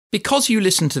Because you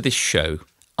listen to this show,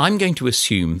 I'm going to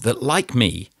assume that, like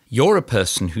me, you're a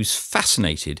person who's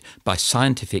fascinated by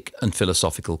scientific and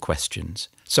philosophical questions.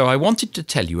 So I wanted to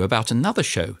tell you about another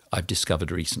show I've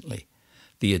discovered recently,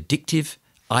 the addictive,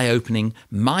 eye-opening,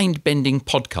 mind-bending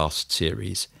podcast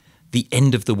series, The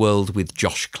End of the World with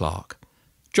Josh Clark.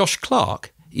 Josh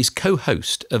Clark is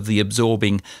co-host of the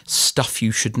absorbing Stuff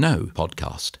You Should Know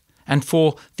podcast. And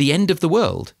for The End of the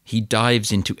World, he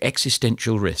dives into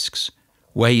existential risks,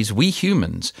 ways we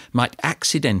humans might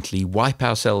accidentally wipe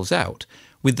ourselves out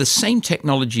with the same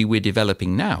technology we're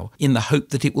developing now in the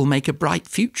hope that it will make a bright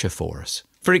future for us.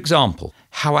 For example,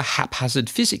 how a haphazard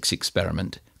physics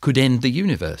experiment could end the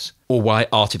universe, or why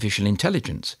artificial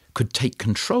intelligence could take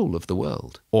control of the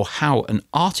world, or how an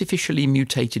artificially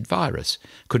mutated virus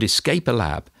could escape a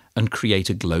lab and create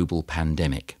a global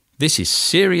pandemic. This is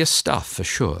serious stuff for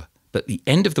sure, but The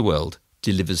End of the World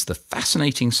delivers the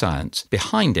fascinating science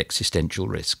behind existential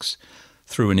risks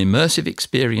through an immersive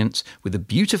experience with a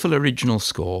beautiful original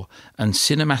score and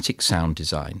cinematic sound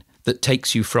design that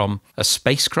takes you from a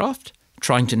spacecraft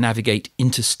trying to navigate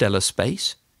interstellar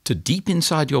space to deep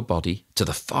inside your body to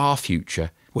the far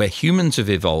future where humans have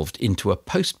evolved into a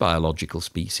post-biological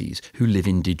species who live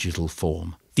in digital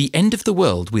form. The End of the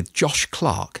World with Josh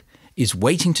Clark is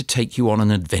waiting to take you on an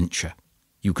adventure.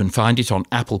 You can find it on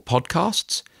Apple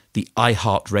Podcasts, the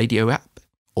iHeartRadio app,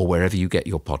 or wherever you get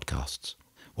your podcasts.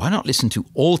 Why not listen to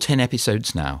all 10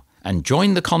 episodes now and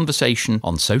join the conversation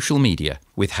on social media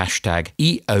with hashtag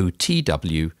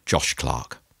EOTW Josh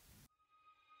Clark.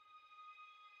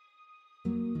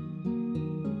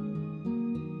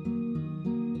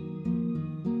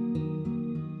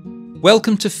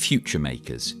 Welcome to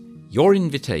Futuremakers, your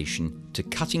invitation to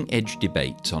cutting-edge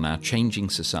debates on our changing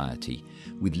society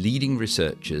with leading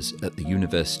researchers at the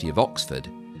University of Oxford,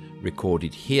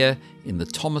 recorded here in the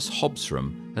Thomas Hobbes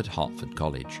Room at Hertford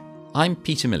College. I'm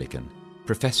Peter Millican,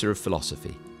 Professor of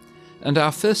Philosophy, and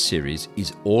our first series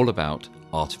is all about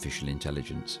artificial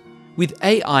intelligence. With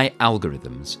AI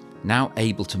algorithms now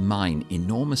able to mine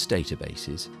enormous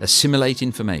databases, assimilate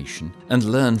information, and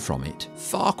learn from it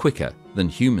far quicker than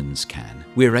humans can,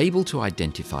 we're able to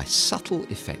identify subtle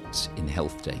effects in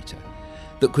health data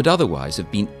that could otherwise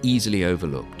have been easily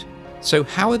overlooked. So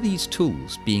how are these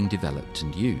tools being developed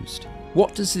and used?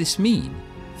 What does this mean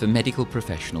for medical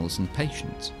professionals and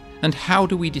patients? And how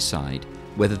do we decide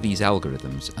whether these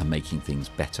algorithms are making things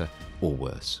better or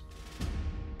worse?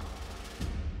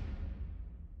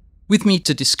 With me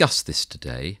to discuss this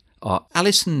today are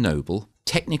Alison Noble,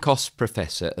 Technikos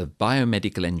Professor of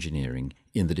Biomedical Engineering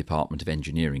in the Department of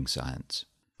Engineering Science,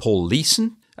 Paul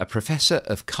Leeson, a Professor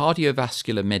of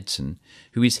Cardiovascular Medicine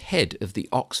who is head of the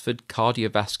Oxford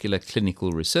Cardiovascular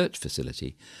Clinical Research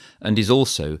Facility and is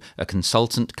also a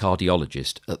Consultant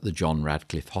Cardiologist at the John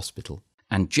Radcliffe Hospital,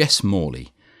 and Jess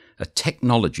Morley, a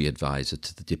Technology Advisor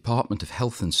to the Department of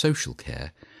Health and Social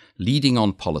Care, leading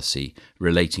on policy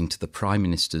relating to the Prime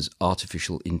Minister's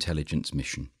Artificial Intelligence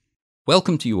mission.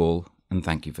 Welcome to you all, and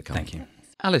thank you for coming. Thank you.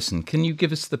 Alison, can you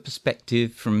give us the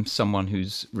perspective from someone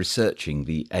who's researching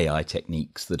the AI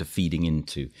techniques that are feeding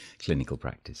into clinical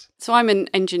practice? So I'm an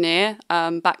engineer,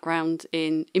 background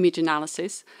in image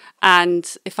analysis. And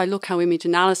if I look how image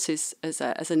analysis as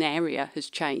an area has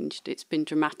changed, it's been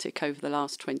dramatic over the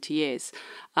last 20 years.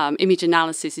 Image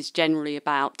analysis is generally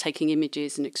about taking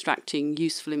images and extracting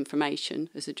useful information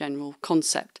as a general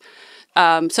concept.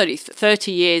 So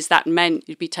 30 years, that meant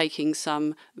you'd be taking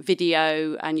some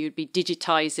video and you'd be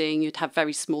digitizing, you'd have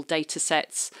very small data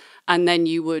sets, and then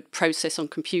you would process on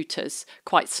computers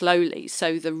quite slowly.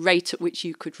 So the rate at which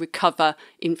you could recover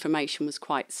information was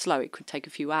quite slow. It could take a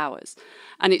few hours.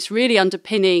 And it's really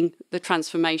underpinning the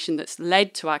transformation that's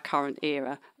led to our current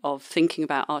era of thinking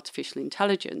about artificial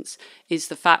intelligence is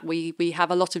the fact we have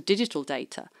a lot of digital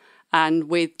data. And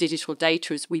with digital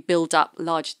data, as we build up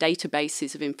large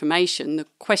databases of information, the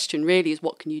question really is,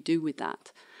 what can you do with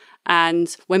that?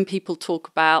 And when people talk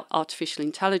about artificial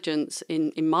intelligence,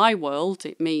 in my world,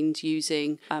 it means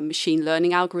using machine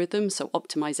learning algorithms, so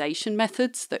optimization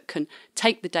methods that can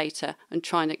take the data and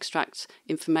try and extract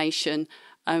information,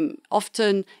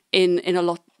 often in a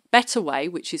lot better way,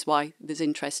 which is why there's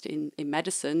interest in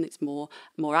medicine. It's more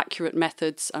accurate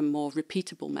methods and more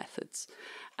repeatable methods.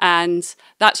 And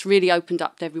that's really opened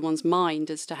up everyone's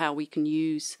mind as to how we can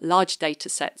use large data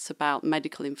sets about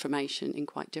medical information in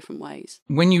quite different ways.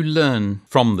 When you learn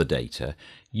from the data,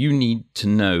 you need to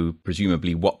know,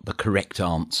 presumably, what the correct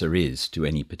answer is to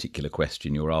any particular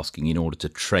question you're asking in order to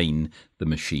train the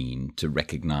machine to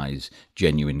recognise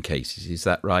genuine cases. Is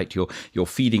that right? You're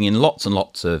feeding in lots and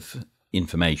lots of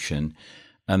information,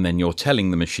 and then you're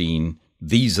telling the machine,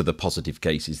 these are the positive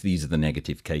cases, these are the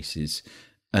negative cases,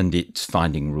 and it's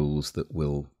finding rules that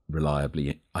will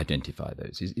reliably identify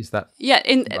those. Is that? Yeah,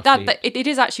 it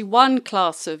is actually one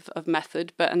class of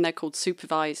method, and they're called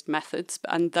supervised methods,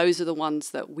 and those are the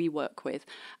ones that we work with.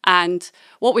 And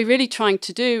what we're really trying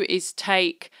to do is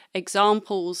take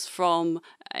examples from,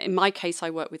 in my case, I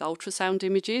work with ultrasound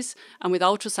images, and with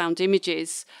ultrasound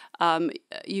images,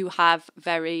 you have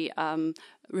very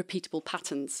repeatable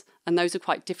patterns, and those are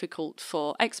quite difficult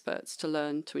for experts to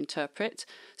learn to interpret.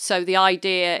 So the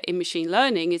idea in machine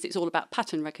learning is it's all about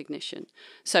pattern recognition.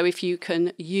 So if you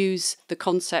can use the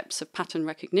concepts of pattern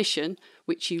recognition,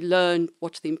 which you learn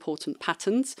what are the important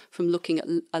patterns from looking at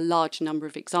a large number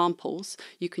of examples,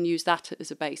 you can use that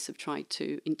as a base of trying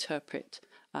to interpret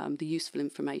the useful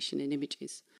information in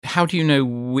images. How do you know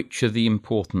which are the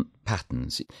important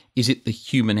patterns? Is it the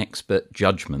human expert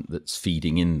judgment that's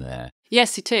feeding in there?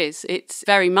 Yes, it is. It's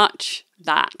very much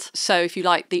that. So if you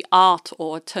like, the art,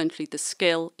 or alternatively the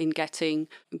skill in getting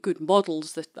good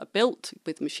models that are built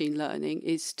with machine learning,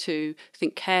 is to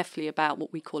think carefully about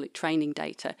what we call it training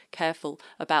data, careful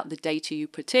about the data you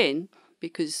put in,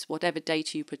 because whatever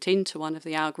data you put into one of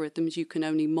the algorithms, you can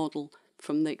only model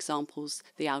from the examples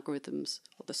the algorithms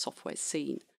or the software's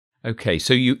seen. Okay,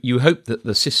 so you hope that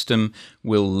the system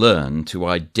will learn to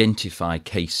identify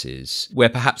cases where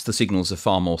perhaps the signals are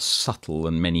far more subtle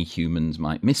and many humans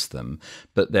might miss them,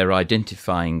 but they're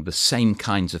identifying the same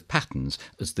kinds of patterns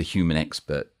as the human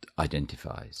expert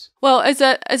identifies. Well, as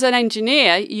an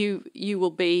engineer, you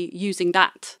will be using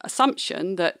that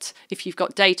assumption that if you've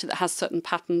got data that has certain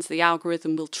patterns, the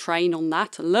algorithm will train on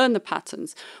that and learn the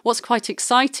patterns. What's quite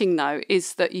exciting, though,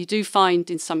 is that you do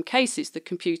find in some cases the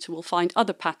computer will find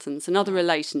other patterns and other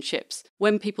relationships.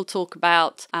 When people talk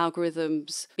about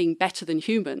algorithms being better than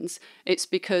humans, it's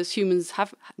because humans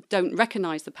don't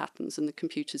recognise the patterns and the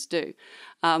computers do.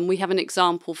 We have an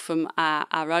example from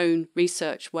our own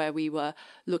research where we were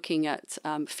looking at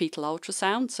fetal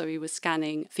ultrasound. So we were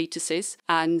scanning fetuses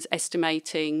and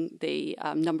estimating the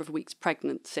number of weeks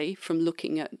pregnancy from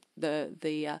looking at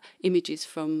the images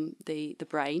from the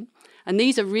brain. And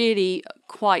these are really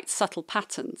quite subtle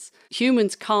patterns.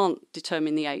 Humans can't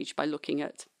determine the age by looking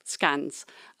at scans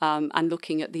and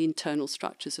looking at the internal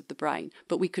structures of the brain.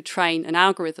 But we could train an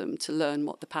algorithm to learn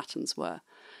what the patterns were.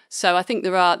 So I think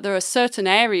there are certain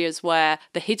areas where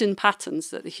the hidden patterns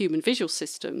that the human visual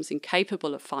system is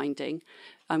incapable of finding,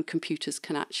 computers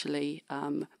can actually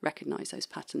recognise those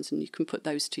patterns, and you can put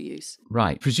those to use.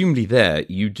 Right. Presumably there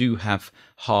you do have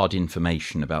hard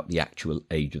information about the actual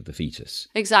age of the fetus.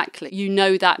 Exactly. You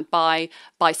know that by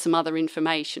some other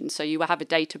information. So you have a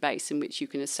database in which you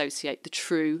can associate the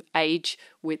true age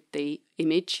with the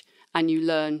image, and you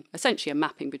learn essentially a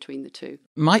mapping between the two.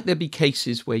 Might there be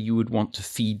cases where you would want to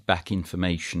feed back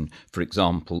information, for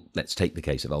example, let's take the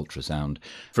case of ultrasound,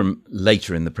 from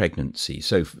later in the pregnancy?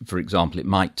 So, for example, it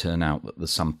might turn out that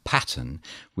there's some pattern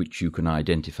which you can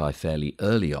identify fairly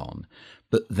early on,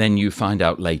 but then you find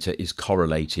out later is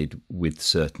correlated with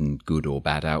certain good or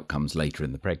bad outcomes later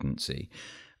in the pregnancy.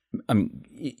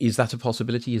 Is that a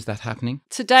possibility? Is that happening?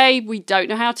 Today, we don't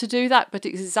know how to do that, but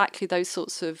exactly those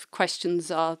sorts of questions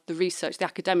are the research, the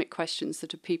academic questions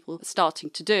that people are starting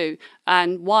to do.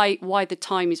 And why the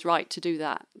time is right to do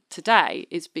that today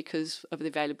is because of the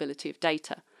availability of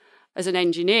data. As an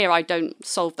engineer, I don't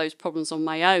solve those problems on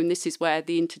my own. This is where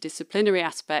the interdisciplinary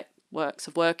aspect works,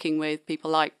 of working with people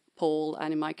like Paul,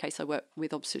 and in my case I work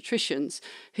with obstetricians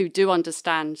who do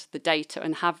understand the data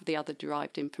and have the other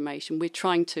derived information. We're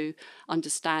trying to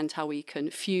understand how we can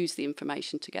fuse the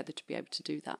information together to be able to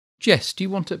do that. Jess, do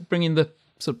you want to bring in the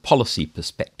sort of policy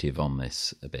perspective on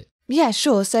this a bit? Yeah,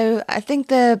 sure. So I think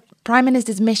the Prime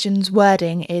Minister's mission's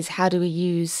wording is how do we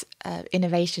use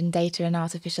innovation, data and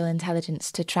artificial intelligence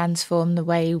to transform the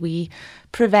way we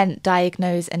prevent,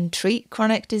 diagnose and treat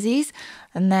chronic disease.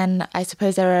 And then I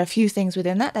suppose there are a few things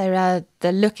within that.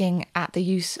 They're looking at the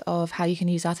use of how you can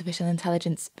use artificial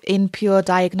intelligence in pure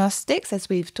diagnostics, as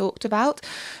we've talked about.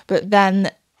 But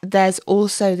then there's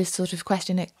also this sort of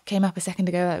question that came up a second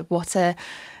ago, like what are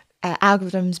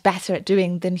algorithms better at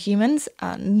doing than humans?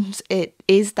 And it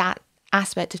is that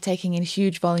aspect of taking in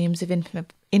huge volumes of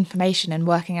information and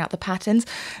working out the patterns.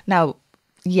 Now,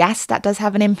 yes, that does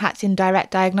have an impact in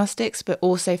direct diagnostics, but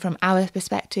also from our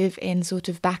perspective in sort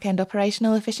of back-end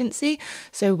operational efficiency.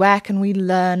 So where can we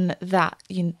learn that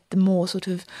the more sort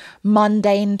of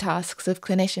mundane tasks of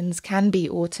clinicians can be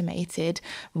automated?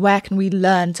 Where can we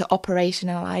learn to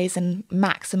operationalise and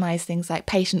maximise things like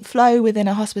patient flow within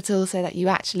a hospital so that you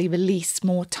actually release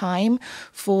more time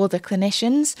for the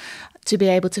clinicians to be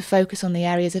able to focus on the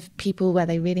areas of people where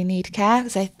they really need care?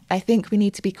 Because I think we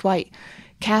need to be quite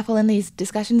careful in these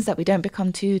discussions that we don't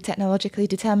become too technologically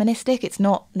deterministic. It's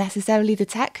not necessarily the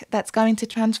tech that's going to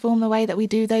transform the way that we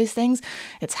do those things.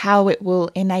 It's how it will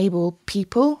enable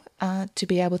people to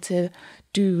be able to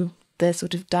do the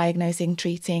sort of diagnosing,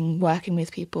 treating, working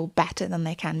with people better than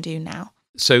they can do now.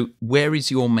 So where is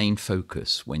your main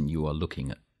focus when you are looking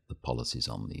at the policies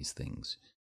on these things?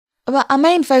 Well, our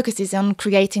main focus is on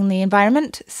creating the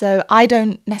environment. So I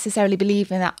don't necessarily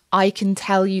believe in that I can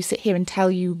sit here and tell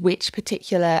you which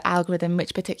particular algorithm,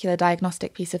 which particular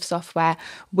diagnostic piece of software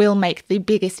will make the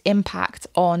biggest impact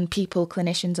on people,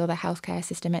 clinicians, or the healthcare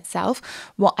system itself.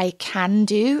 What I can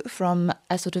do from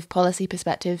a sort of policy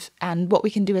perspective and what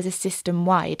we can do as a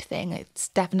system-wide thing, it's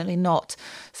definitely not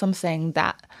something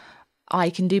that I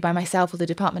can do by myself or the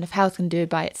Department of Health can do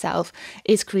by itself,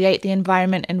 is create the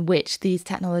environment in which these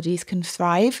technologies can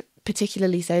thrive,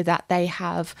 particularly so that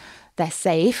they're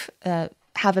safe,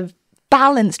 have a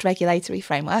balanced regulatory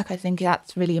framework. I think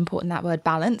that's really important, that word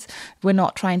balance. We're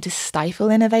not trying to stifle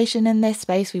innovation in this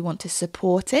space. We want to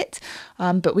support it,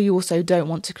 but we also don't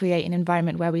want to create an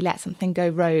environment where we let something go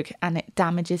rogue and it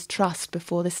damages trust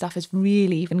before this stuff has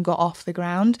really even got off the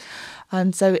ground.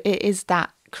 And so it is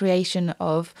that creation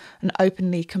of an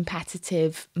openly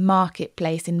competitive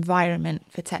marketplace environment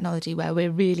for technology where we're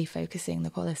really focusing the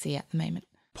policy at the moment.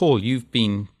 Paul, you've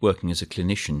been working as a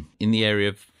clinician in the area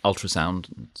of ultrasound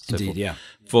and so Indeed, forth, yeah.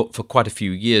 for quite a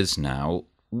few years now.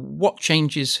 What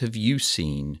changes have you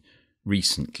seen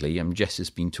recently? Jess has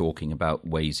been talking about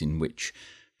ways in which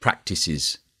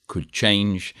practices could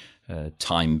change,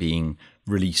 time being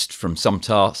released from some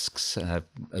tasks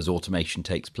as automation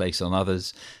takes place on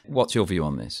others. What's your view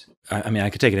on this? I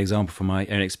could take an example from my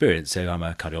own experience. So I'm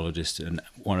a cardiologist, and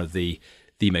one of the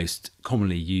most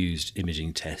commonly used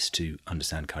imaging tests to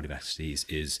understand cardiovascular disease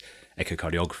is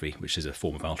echocardiography, which is a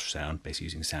form of ultrasound, basically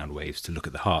using sound waves to look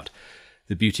at the heart.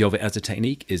 The beauty of it as a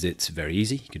technique is it's very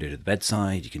easy. You can do it at the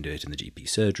bedside, you can do it in the GP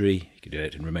surgery, you can do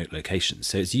it in remote locations.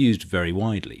 So it's used very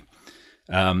widely.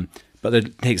 But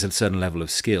it takes a certain level of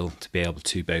skill to be able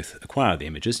to both acquire the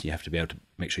images. You have to be able to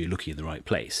make sure you're looking in the right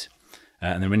place.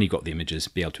 And then when you've got the images,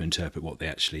 be able to interpret what they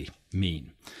actually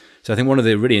mean. So I think one of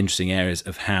the really interesting areas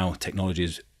of how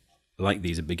technologies like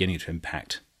these are beginning to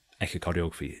impact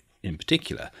echocardiography in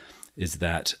particular is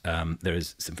that there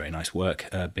is some very nice work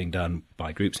being done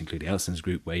by groups, including Alison's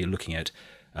group, where you're looking at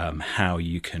how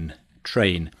you can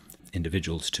train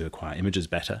individuals to acquire images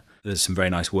better. There's some very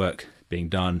nice work being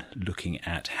done looking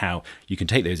at how you can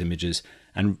take those images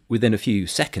and within a few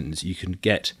seconds you can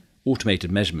get automated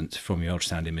measurements from your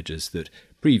ultrasound images that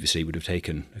previously would have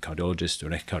taken a cardiologist or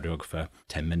an echocardiographer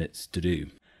 10 minutes to do.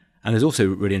 And there's also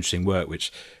really interesting work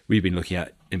which we've been looking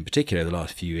at in particular the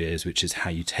last few years, which is how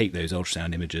you take those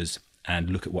ultrasound images and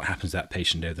look at what happens to that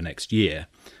patient over the next year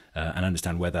and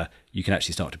understand whether you can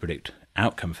actually start to predict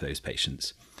outcome for those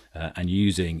patients. And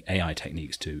using AI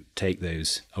techniques to take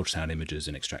those ultrasound images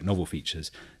and extract novel features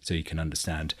so you can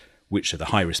understand which are the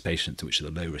high-risk patients and which are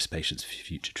the low-risk patients for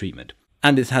future treatment.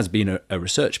 And it has been a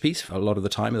research piece for a lot of the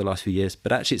time in the last few years,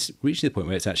 but actually it's reaching the point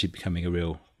where it's actually becoming a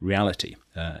real reality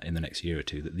in the next year or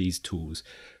two, that these tools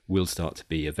will start to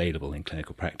be available in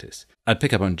clinical practice. I'd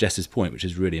pick up on Jess's point, which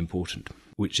is really important,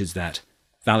 which is that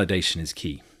validation is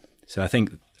key. So I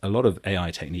think a lot of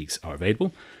AI techniques are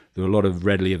available. There are a lot of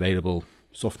readily available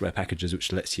software packages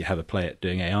which lets you have a play at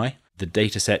doing AI. The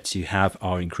data sets you have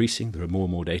are increasing. There are more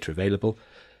and more data available.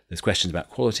 There's questions about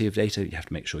quality of data. You have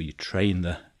to make sure you train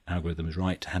the algorithms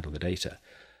right to handle the data.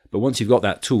 But once you've got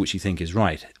that tool which you think is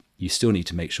right, you still need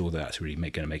to make sure that that's really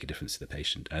going to make a difference to the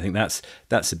patient. I think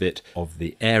that's a bit of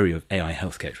the area of AI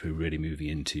healthcare which we're really moving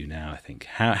into now, I think.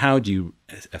 How do you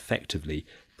effectively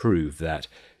prove that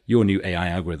your new AI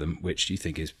algorithm, which you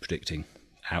think is predicting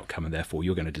outcome and therefore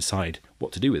you're going to decide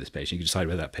what to do with this patient, you can decide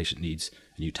whether that patient needs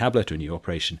a new tablet or a new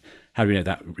operation, how do we know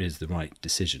that is the right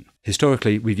decision?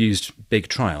 Historically, we've used big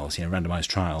trials, randomized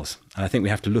trials, and I think we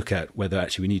have to look at whether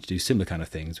actually we need to do similar kind of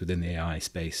things within the AI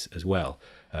space as well,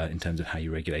 in terms of how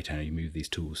you regulate and how you move these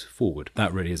tools forward.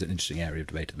 That really is an interesting area of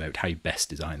debate at the moment, how you best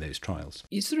design those trials.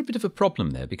 Is there a bit of a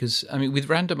problem there? Because, with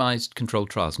randomized controlled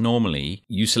trials, normally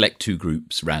you select two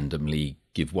groups randomly,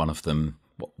 give one of them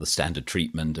the standard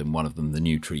treatment and one of them the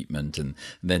new treatment, and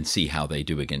then see how they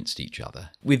do against each other.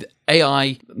 With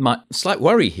AI, my slight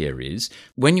worry here is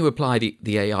when you apply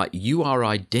the AI, you are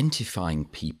identifying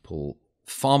people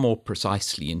far more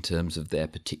precisely in terms of their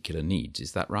particular needs.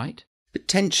 Is that right?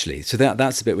 Potentially. So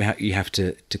that's a bit you have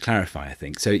to clarify, I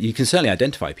think. So you can certainly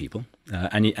identify people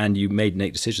and you may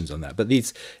make decisions on that. But you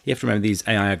have to remember these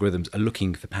AI algorithms are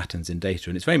looking for patterns in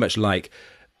data, and it's very much like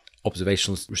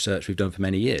observational research we've done for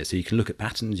many years. So you can look at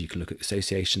patterns, you can look at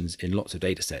associations in lots of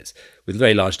data sets. With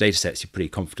very large data sets, you're pretty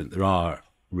confident there are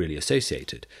really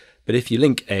associated. But if you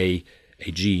link a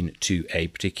gene to a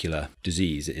particular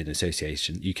disease in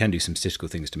association, you can do some statistical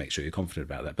things to make sure you're confident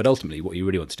about that. But ultimately, what you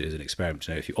really want to do is an experiment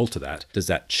to know if you alter that, does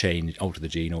that alter the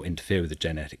gene or interfere with the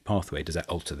genetic pathway? Does that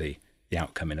alter the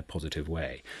outcome in a positive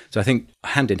way? So I think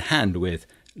hand in hand with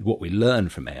what we learn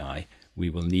from AI,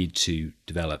 we will need to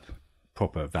develop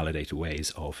proper validated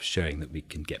ways of showing that we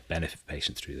can get benefit for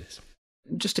patients through this.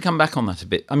 Just to come back on that a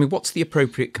bit, I mean, what's the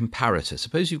appropriate comparator?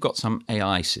 Suppose you've got some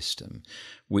AI system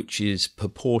which is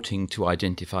purporting to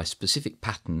identify specific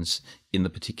patterns in the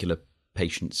particular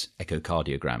patient's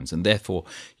echocardiograms, and therefore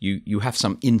you have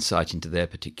some insight into their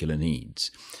particular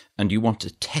needs, and you want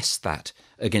to test that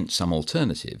against some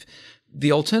alternative.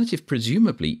 The alternative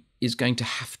presumably is going to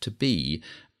have to be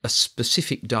a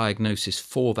specific diagnosis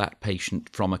for that patient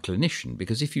from a clinician,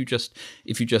 because if you just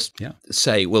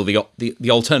say, well,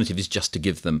 the alternative is just to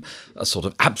give them a sort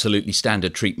of absolutely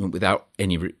standard treatment without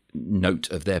any note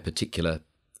of their particular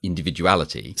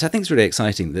individuality. So I think it's really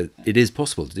exciting that it is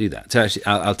possible to do that. So actually,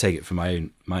 I'll take it from my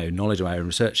own knowledge of my own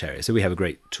research area. So we have a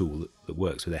great tool that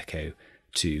works with Echo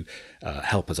to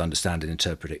help us understand and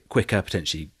interpret it quicker,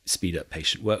 potentially speed up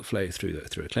patient workflow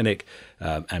through a clinic,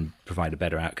 and provide a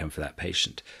better outcome for that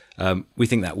patient. We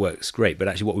think that works great, but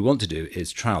actually what we want to do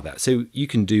is trial that. So you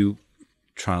can do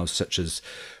trials such as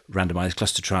randomized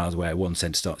cluster trials where one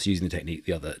centre starts using the technique,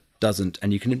 the other doesn't,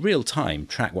 and you can in real time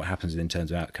track what happens in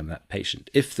terms of outcome of that patient.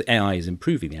 If the AI is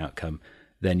improving the outcome,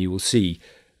 then you will see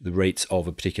the rates of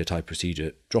a particular type of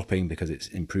procedure dropping because it's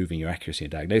improving your accuracy in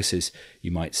diagnosis.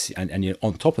 You might see, and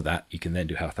on top of that, you can then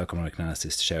do health economic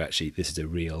analysis to show actually this is a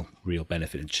real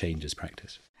benefit and changes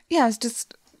practice. Yeah, it's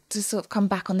just to sort of come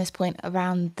back on this point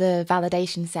around the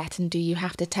validation set and do you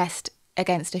have to test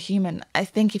against a human? I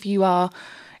think if you are,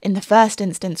 in the first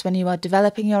instance, when you are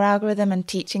developing your algorithm and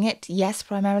teaching it, yes,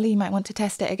 primarily you might want to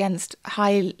test it against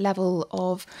high level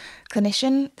of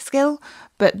clinician skill,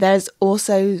 but there's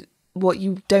also what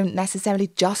you don't necessarily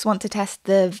just want to test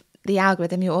the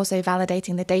algorithm, you're also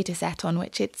validating the data set on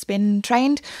which it's been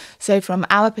trained. So from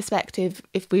our perspective,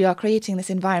 if we are creating this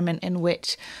environment in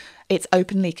which it's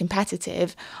openly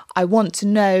competitive, I want to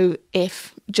know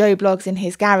if Joe Bloggs in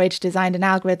his garage designed an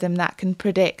algorithm that can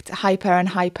predict hyper and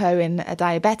hypo in a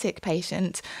diabetic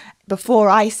patient before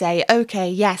I say, okay,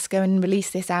 yes, go and release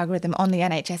this algorithm on the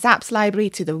NHS apps library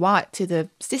to the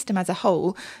system as a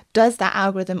whole. Does that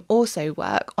algorithm also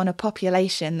work on a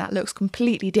population that looks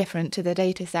completely different to the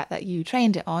data set that you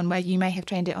trained it on, where you may have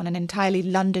trained it on an entirely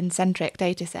London-centric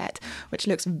data set, which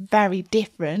looks very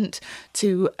different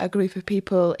to a group of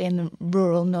people in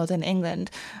rural northern England?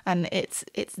 And it's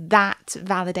that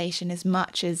validation as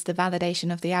much as the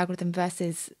validation of the algorithm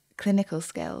versus clinical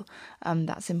skill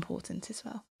that's important as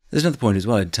well. There's another point as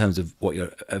well in terms of what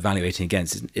you're evaluating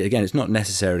against. Again, it's not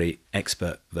necessarily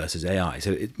expert versus AI.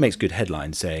 So it makes good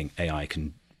headlines saying AI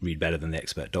can read better than the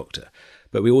expert doctor.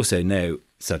 But we also know,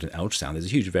 certain ultrasound, there's a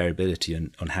huge variability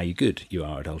on how good you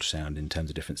are at ultrasound in terms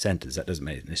of different centres. That doesn't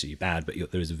make it necessarily bad, but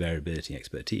there is a variability in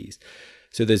expertise.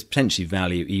 So there's potentially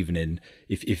value even in,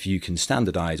 if you can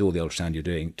standardise all the ultrasound you're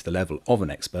doing to the level of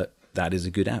an expert, that is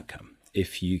a good outcome.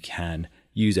 If you can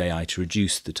use AI to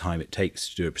reduce the time it takes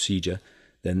to do a procedure,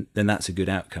 then that's a good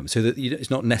outcome. So that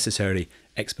it's not necessarily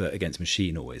expert against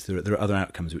machine always. There are other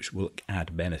outcomes which will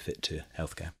add benefit to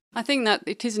healthcare. I think that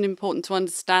it is important to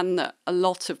understand that a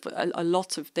lot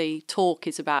of the talk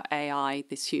is about AI,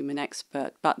 this human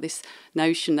expert, but this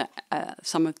notion that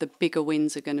some of the bigger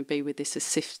wins are going to be with this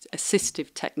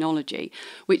assistive technology,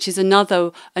 which is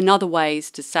another ways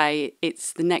to say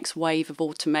it's the next wave of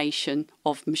automation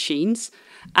of machines,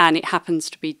 and it happens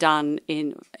to be done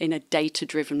in a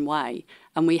data-driven way,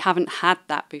 and we haven't had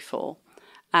that before.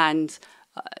 And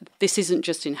this isn't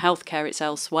just in healthcare, it's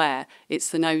elsewhere. It's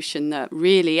the notion that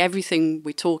really everything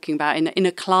we're talking about in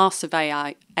a class of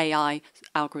AI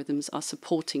algorithms are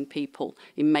supporting people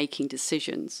in making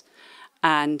decisions.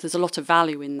 And there's a lot of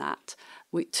value in that.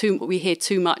 We hear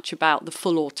too much about the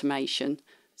full automation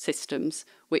systems,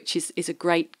 which is a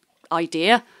great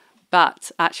idea,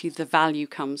 but actually the value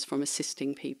comes from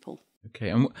assisting people. Okay,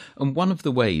 and one of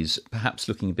the ways, perhaps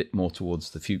looking a bit more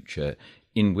towards the future,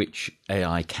 in which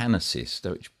AI can assist,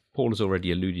 which Paul has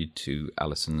already alluded to,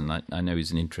 Alison, and I know is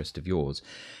an interest of yours,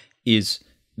 is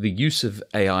the use of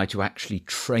AI to actually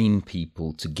train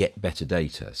people to get better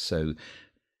data. So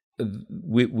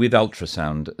with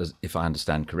ultrasound, if I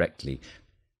understand correctly,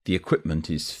 the equipment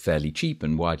is fairly cheap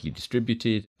and widely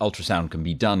distributed. Ultrasound can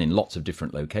be done in lots of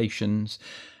different locations.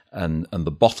 And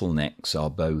the bottlenecks are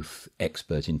both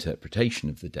expert interpretation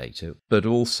of the data, but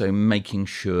also making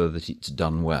sure that it's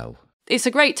done well. It's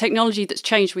a great technology that's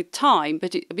changed with time,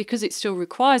 but because it still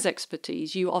requires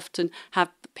expertise, you often have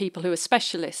people who are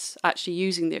specialists actually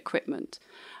using the equipment.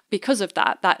 Because of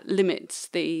that, that limits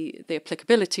the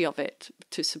applicability of it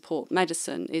to support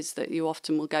medicine, is that you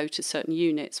often will go to certain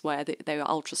units where they are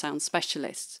ultrasound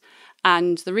specialists.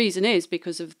 And the reason is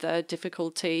because of the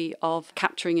difficulty of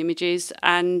capturing images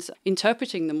and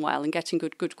interpreting them well and getting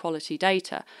good quality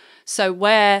data. So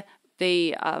where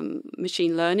the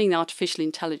machine learning, the artificial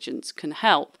intelligence can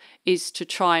help is to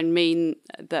try and mean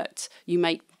that you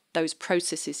make those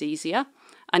processes easier.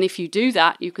 And if you do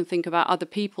that, you can think about other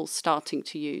people starting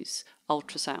to use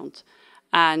ultrasound.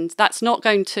 And that's not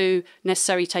going to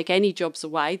necessarily take any jobs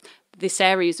away. This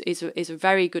area is a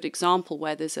very good example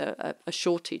where there's a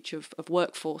shortage of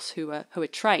workforce who are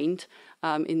trained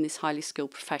in this highly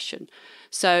skilled profession.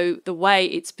 So the way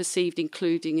it's perceived,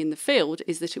 including in the field,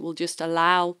 is that it will just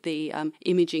allow the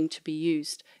imaging to be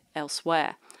used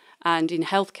elsewhere. And in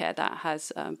healthcare, that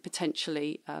has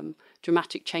potentially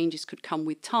dramatic changes could come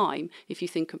with time if you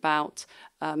think about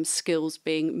skills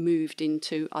being moved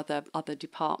into other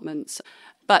departments.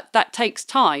 But that takes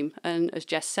time, and as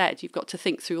Jess said, you've got to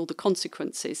think through all the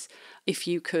consequences. If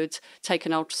you could take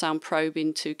an ultrasound probe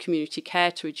into community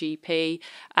care to a GP,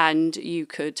 and you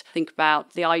could think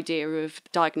about the idea of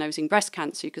diagnosing breast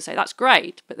cancer, you could say that's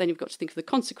great, but then you've got to think of the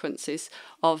consequences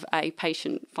of a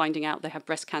patient finding out they have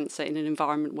breast cancer in an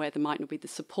environment where there might not be the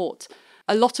support.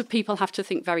 A lot of people have to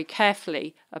think very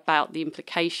carefully about the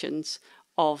implications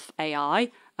of AI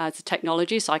as a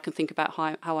technology, so I can think about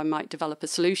how I might develop a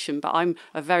solution, but I'm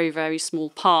a very, very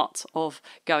small part of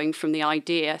going from the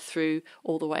idea through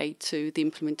all the way to the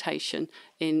implementation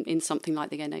in something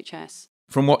like the NHS.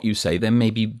 From what you say, there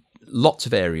may be lots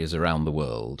of areas around the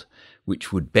world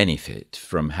which would benefit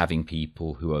from having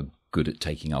people who are good at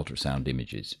taking ultrasound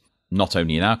images, not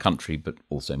only in our country, but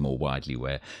also more widely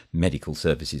where medical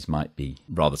services might be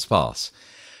rather sparse.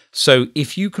 So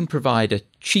if you can provide a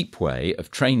cheap way of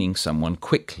training someone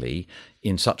quickly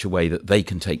in such a way that they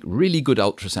can take really good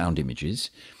ultrasound images,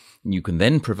 you can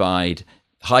then provide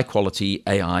high quality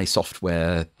AI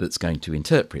software that's going to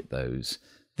interpret those.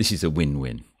 This is a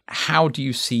win-win. How do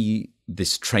you see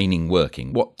this training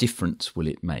working? What difference will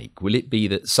it make? Will it be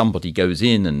that somebody goes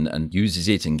in and uses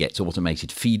it and gets automated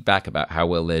feedback about how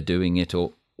well they're doing it,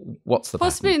 or what's the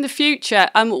possibly pattern? In the future?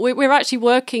 We're actually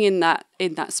working in that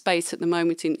space at the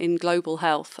moment in global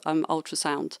health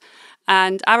ultrasound,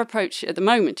 and our approach at the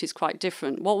moment is quite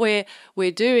different. What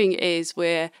we're doing is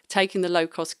we're taking the low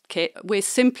cost kit, we're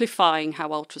simplifying how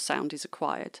ultrasound is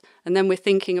acquired, and then we're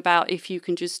thinking about if you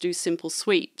can just do simple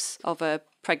sweeps of a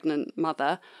pregnant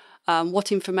mother.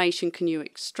 What information can you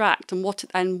extract, and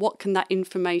what can that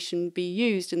information be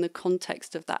used in the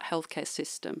context of that healthcare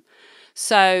system?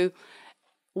 So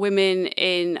women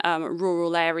in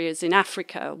rural areas in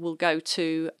Africa will go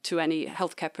to any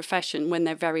healthcare profession when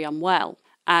they're very unwell,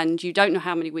 and you don't know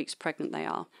how many weeks pregnant they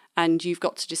are, and you've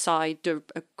got to decide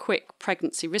a quick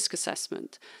pregnancy risk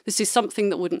assessment. This is something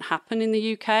that wouldn't happen in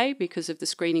the UK because of the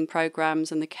screening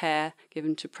programs and the care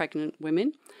given to pregnant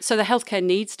women. So the healthcare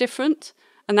needs different.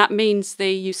 And that means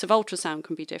the use of ultrasound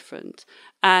can be different.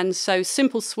 And so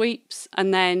simple sweeps,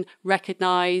 and then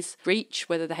recognise breech,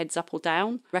 whether the head's up or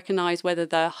down, recognise whether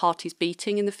the heart is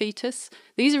beating in the fetus.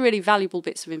 These are really valuable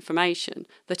bits of information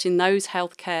that in those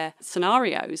healthcare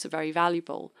scenarios are very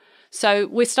valuable. So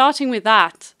we're starting with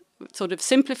that, sort of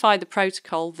simplify the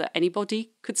protocol that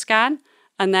anybody could scan,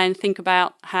 and then think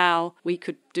about how we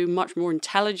could do much more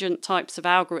intelligent types of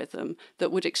algorithm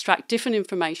that would extract different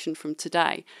information from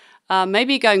today.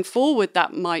 Maybe going forward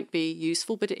that might be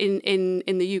useful, but in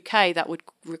the UK that would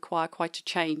require quite a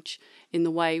change in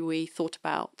the way we thought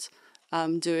about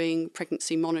doing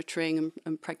pregnancy monitoring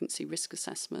and pregnancy risk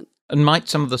assessment. And might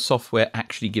some of the software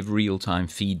actually give real-time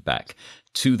feedback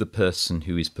to the person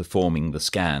who is performing the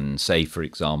scan? Say, for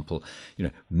example,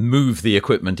 move the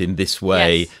equipment in this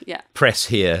way, yes, yeah. Press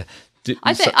here.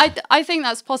 I think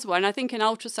that's possible, and I think in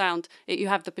ultrasound you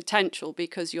have the potential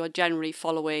because you're generally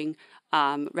following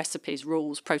recipes,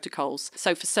 rules, protocols.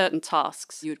 So for certain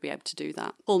tasks, you would be able to do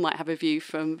that. Paul might have a view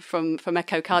from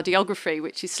echocardiography,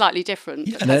 which is slightly different,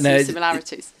 but has some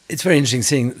similarities. It's very interesting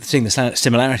seeing the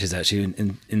similarities actually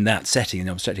in that setting, in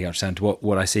obstetric ultrasound, to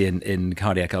what I see in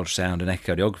cardiac ultrasound and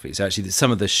echocardiography. So actually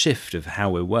some of the shift of how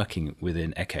we're working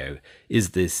within echo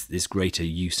is this greater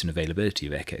use and availability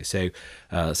of echo. So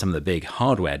some of the big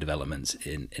hardware developments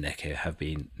in echo have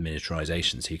been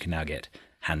miniaturization. So you can now get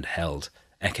handheld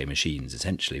echo machines,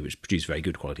 essentially, which produce very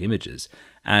good quality images.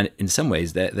 And in some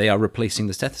ways, they are replacing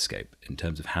the stethoscope in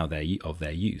terms of how their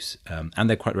use, and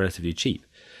they're quite relatively cheap.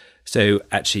 So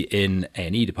actually in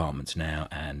A&E departments now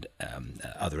and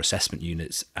other assessment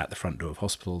units at the front door of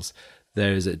hospitals,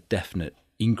 there is a definite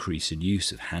increase in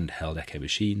use of handheld echo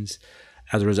machines.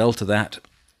 As a result of that,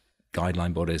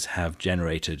 guideline bodies have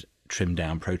generated trimmed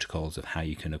down protocols of how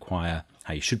you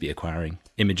should be acquiring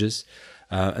images.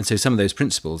 And so some of those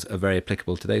principles are very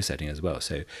applicable to those settings as well.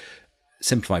 So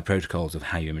simplified protocols of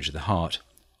how you image the heart,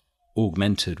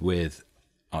 augmented with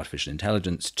artificial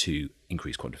intelligence to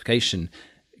increase quantification,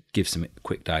 give some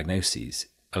quick diagnoses,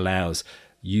 allows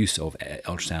use of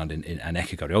ultrasound and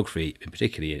echocardiography,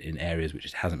 particularly in areas which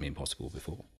it hasn't been possible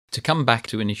before. To come back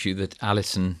to an issue that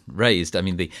Alison raised, I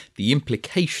mean, the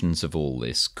implications of all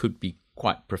this could be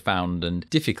quite profound and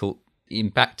difficult,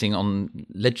 impacting on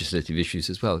legislative issues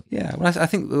as well. Yeah, well, I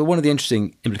think one of the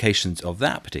interesting implications of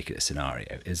that particular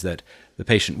scenario is that the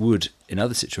patient would, in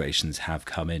other situations, have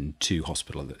come into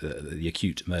hospital, the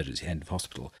acute emergency end of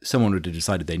hospital. Someone would have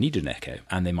decided they needed an echo,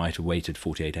 and they might have waited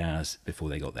 48 hours before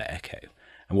they got their echo.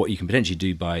 And what you can potentially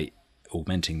do by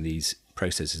augmenting these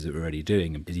processes that we're already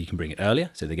doing is you can bring it earlier,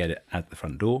 so they get it at the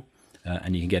front door,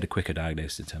 and you can get a quicker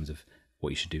diagnosis in terms of what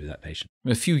you should do with that patient.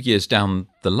 A few years down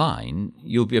the line,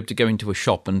 you'll be able to go into a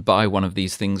shop and buy one of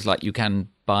these things like you can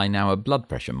buy now a blood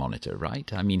pressure monitor,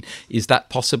 right? I mean, is that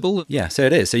possible? Yeah, so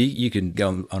it is. So you can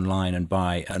go online and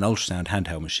buy an ultrasound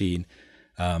handheld machine.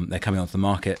 They're coming onto the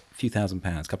market, a few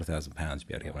 £1,000s, couple of £1,000s, you'll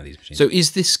be able to get one of these machines. So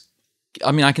is this,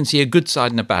 I mean, I can see a good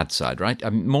side and a bad side, right? A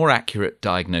more accurate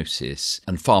diagnosis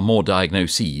and far more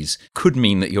diagnoses could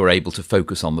mean that you're able to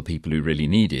focus on the people who really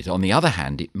need it. On the other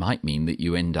hand, it might mean that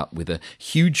you end up with a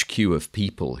huge queue of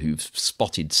people who've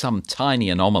spotted some tiny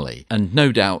anomaly. And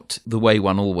no doubt the way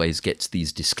one always gets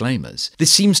these disclaimers,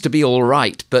 this seems to be all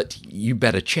right, but you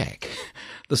better check.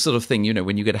 The sort of thing,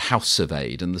 when you get a house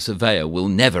surveyed and the surveyor will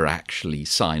never actually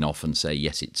sign off and say,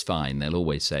 yes, it's fine. They'll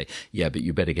always say, yeah, but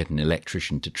you better get an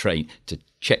electrician to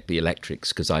check the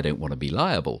electrics because I don't want to be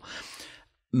liable.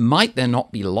 Might there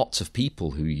not be lots of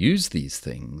people who use these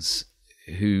things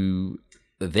who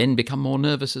then become more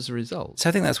nervous as a result? So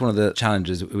I think that's one of the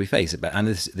challenges we face, and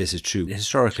this is true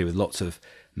historically with lots of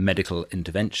medical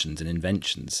interventions and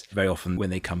inventions. Very often when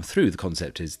they come through, the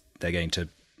concept is they're going to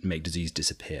make disease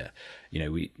disappear.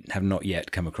 We have not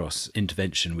yet come across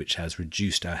intervention which has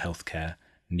reduced our healthcare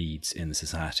needs in the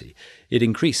society. It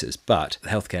increases, but the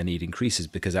healthcare need increases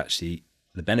because actually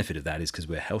the benefit of that is because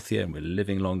we're healthier and we're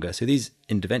living longer. So these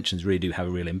interventions really do have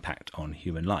a real impact on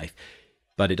human life,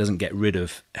 but it doesn't get rid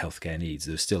of healthcare needs.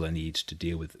 There's still a need to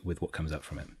deal with what comes up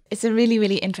from it. It's a really,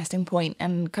 really interesting point.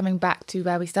 And coming back to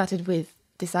where we started with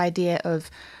this idea of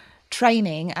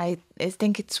training, I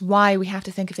think it's why we have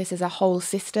to think of this as a whole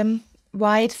system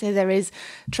wide. So there is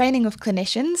training of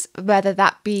clinicians, whether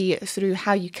that be through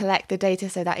how you collect the data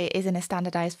so that it is in a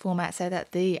standardized format so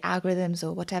that the algorithms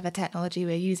or whatever technology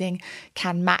we're using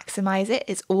can maximize it.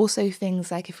 It's also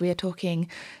things like if we are talking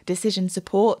decision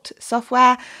support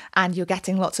software and you're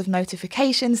getting lots of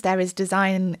notifications,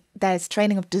 there's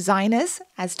training of designers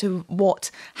as to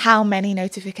how many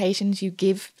notifications you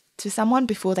give to someone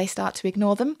before they start to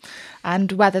ignore them,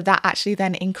 and whether that actually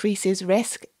then increases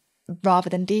risk rather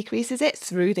than decreases it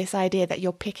through this idea that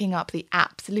you're picking up the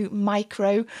absolute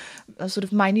micro sort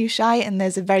of minutiae. And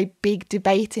there's a very big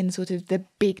debate in sort of the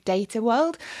big data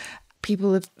world.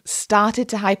 People have started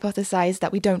to hypothesize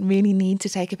that we don't really need to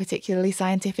take a particularly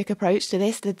scientific approach to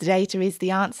this. The data is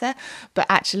the answer. But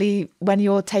actually, when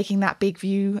you're taking that big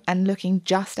view and looking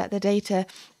just at the data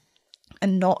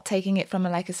and not taking it from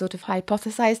a sort of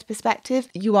hypothesized perspective,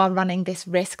 you are running this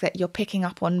risk that you're picking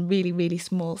up on really, really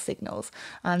small signals.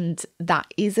 And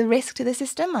that is a risk to the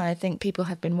system. And I think people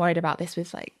have been worried about this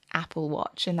with Apple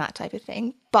Watch and that type of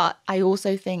thing. But I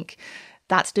also think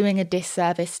that's doing a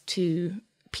disservice to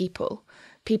people.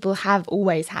 People have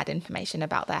always had information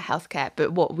about their healthcare.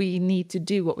 But what we need to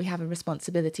do, what we have a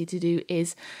responsibility to do,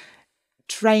 is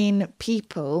train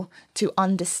people to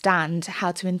understand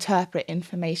how to interpret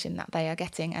information that they are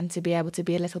getting and to be able to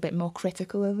be a little bit more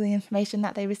critical of the information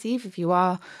that they receive. If you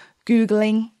are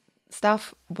Googling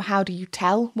stuff, how do you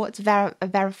tell what's a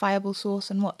verifiable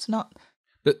source and what's not?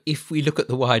 But if we look at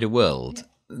the wider world,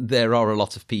 there are a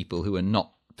lot of people who are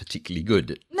not particularly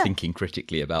good at thinking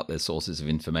critically about their sources of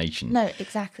information. No,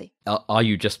 exactly. Are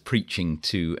you just preaching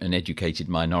to an educated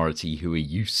minority who are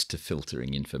used to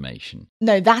filtering information?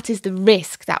 No, that is the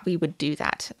risk that we would do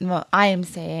that. And what I am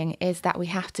saying is that we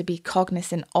have to be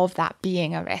cognizant of that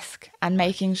being a risk and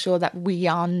making sure that we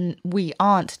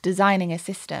aren't designing a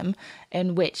system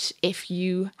in which, if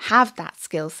you have that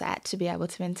skill set to be able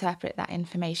to interpret that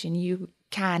information, you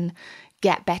can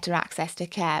get better access to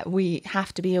care. We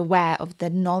have to be aware of the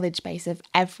knowledge base of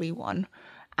everyone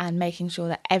and making sure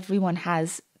that everyone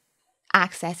has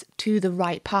access to the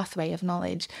right pathway of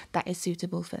knowledge that is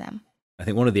suitable for them. I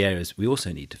think one of the areas we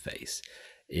also need to face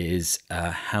is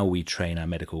how we train our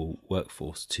medical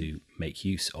workforce to make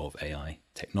use of AI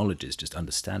technologies, just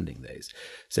understanding those.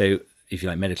 So if you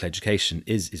like, medical education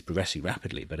is progressing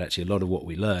rapidly, but actually a lot of what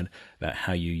we learn about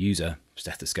how you use a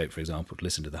stethoscope, for example, to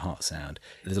listen to the heart sound,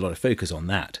 there's a lot of focus on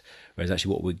that. Whereas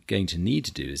actually what we're going to need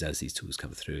to do is, as these tools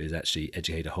come through, is actually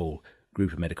educate a whole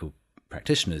group of medical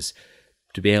practitioners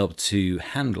to be able to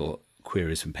handle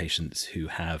queries from patients who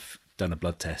have done a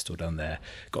blood test or got their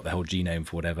whole genome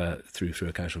for whatever through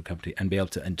a commercial company, and be able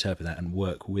to interpret that and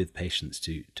work with patients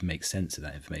to make sense of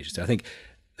that information. So I think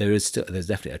there's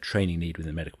definitely a training need within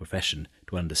the medical profession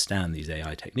to understand these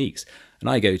AI techniques. And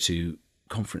I go to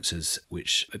conferences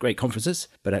which are great conferences,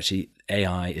 but actually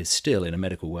AI is still in a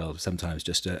medical world sometimes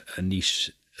just a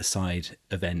niche side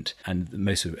event, and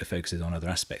most of it focuses on other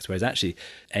aspects, whereas actually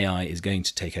AI is going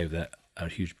to take over a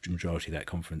huge majority of that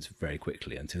conference very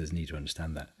quickly until there's a need to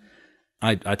understand that.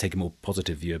 I take a more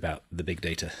positive view about the big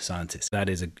data scientists. That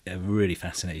is a really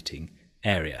fascinating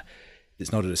area.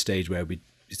 It's not at a stage where we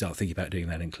start thinking about doing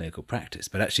that in clinical practice,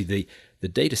 but actually the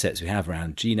data sets we have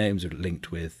around genomes are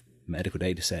linked with medical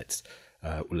data sets,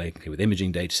 we're linked with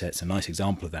imaging data sets. A nice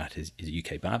example of that is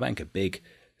UK Biobank, a big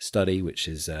study which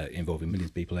is involving millions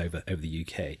of people over the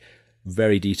UK.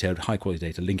 Very detailed, high quality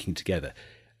data linking together.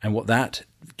 And what that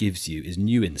gives you is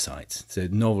new insights, so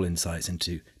novel insights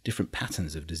into different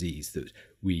patterns of disease that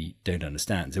we don't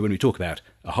understand. So when we talk about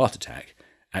a heart attack,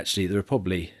 actually there are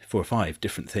probably 4 or 5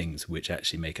 different things which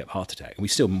actually make up heart attack. And we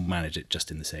still manage it just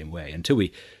in the same way. Until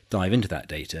we dive into that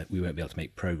data, we won't be able to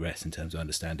make progress in terms of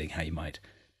understanding how you might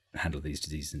handle these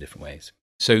diseases in different ways.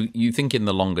 So you think in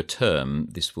the longer term,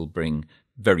 this will bring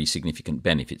very significant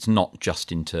benefits, not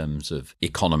just in terms of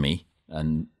economy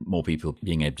and more people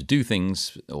being able to do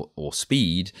things or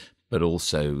speed, but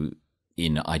also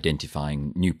in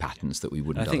identifying new patterns that we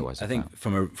wouldn't otherwise have. I think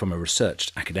from a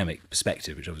research academic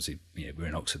perspective, which obviously we're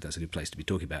in Oxford, that's a good place to be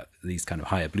talking about these kind of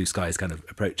higher blue skies kind of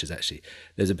approaches. Actually,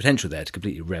 there's a potential there to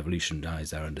completely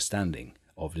revolutionise our understanding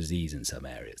of disease in some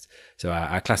areas. So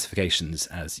our classifications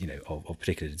as of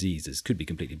particular diseases could be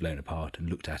completely blown apart and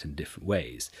looked at in different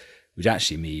ways, which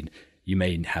actually mean you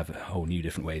may have a whole new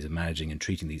different ways of managing and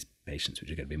treating these patients,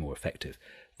 which are going to be more effective.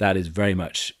 That is very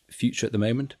much future at the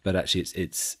moment, but actually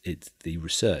it's the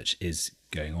research is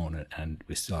going on and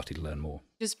we're starting to learn more.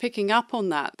 Just picking up on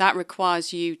that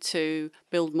requires you to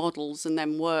build models and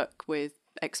then work with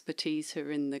expertise who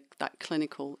are in that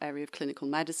clinical area of clinical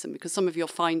medicine, because some of your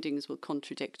findings will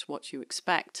contradict what you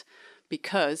expect,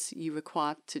 because you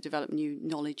require to develop new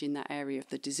knowledge in that area of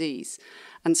the disease.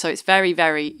 And so it's very,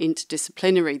 very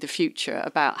interdisciplinary, the future,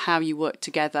 about how you work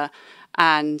together.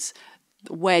 And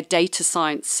where data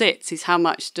science sits is how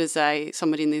much does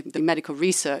somebody in the medical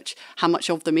research, how much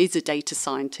of them is a data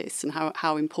scientist, and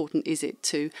how important is it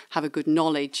to have a good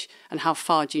knowledge, and how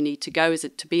far do you need to go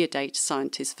to be a data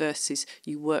scientist versus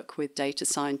you work with data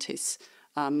scientists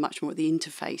much more at the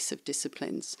interface of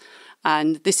disciplines.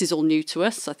 And this is all new to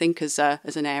us, I think, as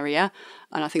an area,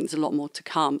 and I think there's a lot more to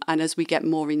come. And as we get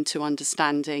more into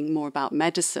understanding more about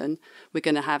medicine, we're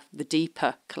going to have the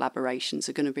deeper collaborations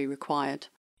are going to be required.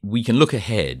 We can look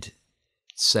ahead,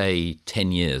 say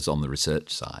 10 years on the research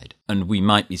side, and we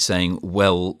might be saying,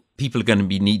 well, people are going to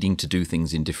be needing to do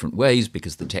things in different ways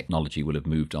because the technology will have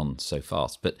moved on so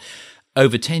fast. But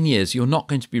over 10 years, you're not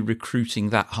going to be recruiting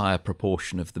that higher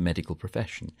proportion of the medical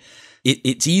profession.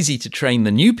 It's easy to train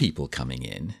the new people coming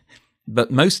in, but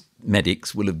most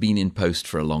medics will have been in post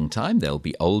for a long time. They'll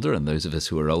be older, and those of us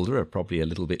who are older are probably a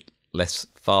little bit less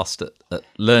fast at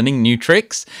learning new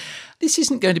tricks. This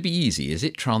isn't going to be easy, is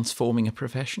it, transforming a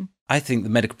profession? I think the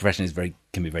medical profession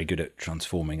can be very good at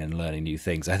transforming and learning new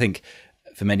things. I think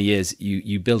for many years,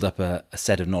 you build up a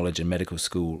set of knowledge in medical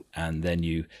school, and then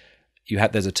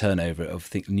there's a turnover of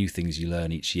new things you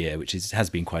learn each year, which has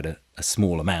been quite a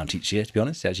small amount each year, to be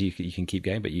honest. Actually, you can keep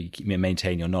going, but you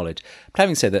maintain your knowledge. But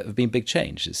having said that, there have been big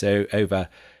changes. So over,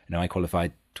 I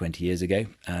qualified 20 years ago,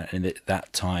 and at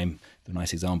that time, there were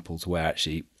nice examples where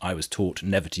actually I was taught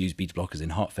never to use beta blockers in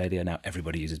heart failure. Now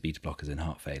everybody uses beta blockers in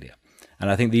heart failure. And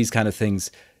I think these kind of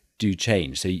things do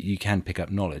change. So you can pick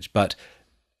up knowledge, but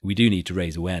we do need to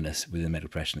raise awareness within the medical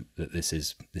profession that this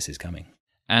is coming.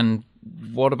 And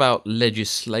what about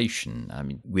legislation? I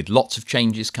mean, with lots of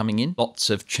changes coming in, lots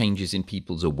of changes in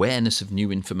people's awareness of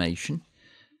new information,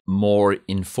 more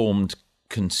informed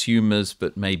consumers,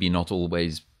 but maybe not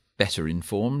always better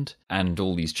informed, and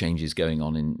all these changes going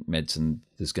on in medicine,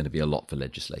 there's going to be a lot for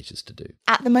legislators to do.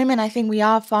 At the moment, I think we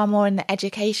are far more in the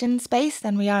education space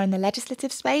than we are in the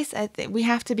legislative space. I think we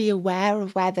have to be aware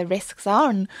of where the risks are,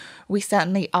 and we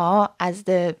certainly are as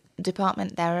the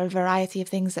department. There are a variety of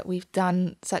things that we've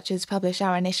done, such as publish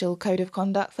our initial code of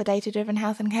conduct for data-driven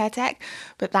health and care tech,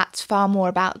 but that's far more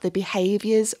about the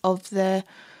behaviours of the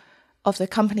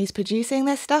companies producing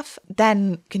this stuff,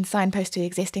 then can signpost to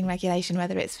existing regulation,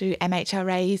 whether it's through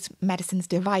MHRA's, medicines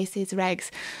devices, regs.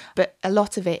 But a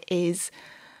lot of it is,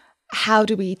 how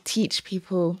do we teach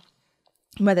people,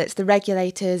 whether it's the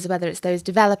regulators, whether it's those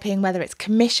developing, whether it's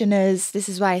commissioners, this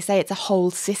is why I say it's a whole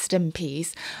system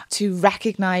piece, to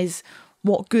recognise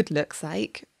what good looks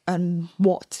like and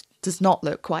what does not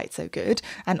look quite so good,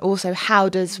 and also how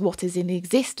does what is in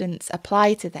existence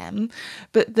apply to them.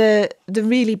 But the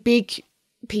really big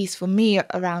piece for me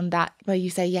around that, where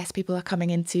you say yes, people are coming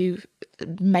into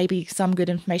maybe some good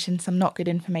information, some not good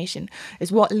information,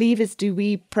 is what levers do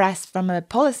we press from a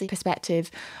policy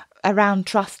perspective around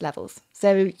trust levels.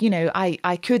 So,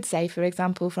 I could say, for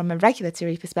example, from a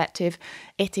regulatory perspective,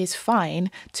 it is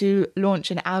fine to launch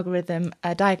an algorithm,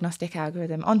 a diagnostic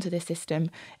algorithm onto the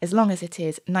system, as long as it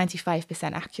is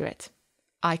 95% accurate.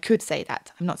 I could say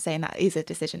that. I'm not saying that is a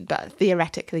decision, but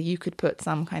theoretically you could put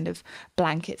some kind of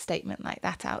blanket statement like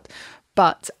that out.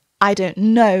 But I don't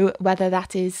know whether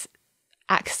that is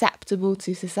acceptable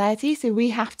to society. So we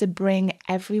have to bring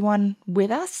everyone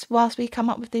with us whilst we come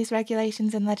up with these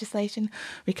regulations and legislation.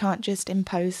 We can't just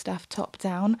impose stuff top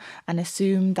down and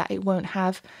assume that it won't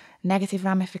have negative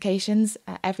ramifications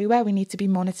everywhere. We need to be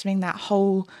monitoring that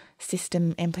whole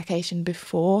system implication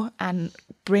before and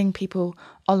bring people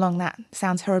along that,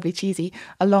 sounds horribly cheesy,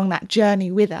 along that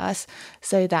journey with us,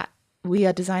 so that we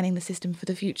are designing the system for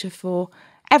the future for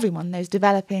everyone, those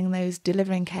developing, those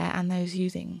delivering care and those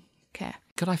using care.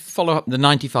 Could I follow up the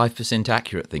 95%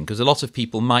 accurate thing? Because a lot of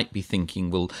people might be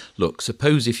thinking, well, look,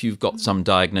 suppose if you've got some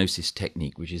diagnosis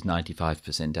technique which is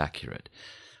 95% accurate,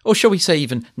 or shall we say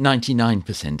even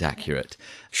 99% accurate,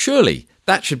 surely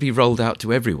that should be rolled out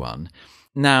to everyone.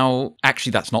 Now,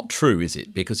 actually, that's not true, is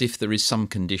it? Because if there is some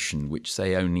condition which,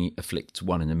 say, only afflicts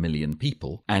 1 in a million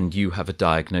people, and you have a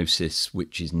diagnosis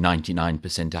which is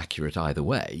 99% accurate either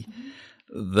way,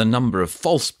 the number of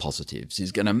false positives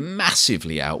is going to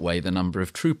massively outweigh the number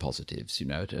of true positives.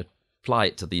 To apply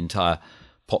it to the entire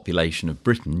population of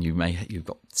Britain, you've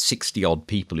got 60 odd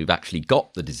people who've actually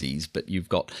got the disease, but you've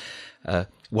got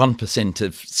 1%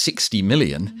 of 60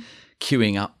 million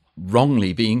queuing up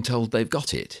wrongly being told they've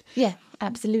got it. Yeah,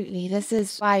 absolutely. This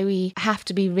is why we have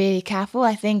to be really careful.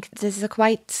 I think there's a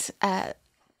quite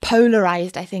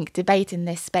polarised, debate in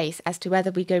this space as to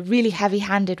whether we go really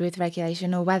heavy-handed with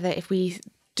regulation, or whether if we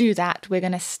do that, we're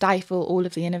going to stifle all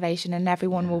of the innovation and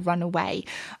everyone will run away.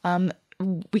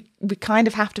 We kind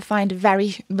of have to find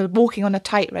we're walking on a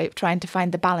tightrope trying to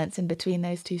find the balance in between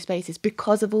those two spaces,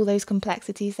 because of all those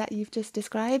complexities that you've just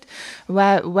described,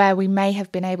 where we may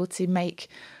have been able to make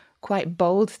quite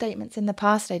bold statements in the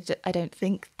past. I don't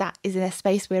think that is in a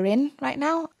space we're in right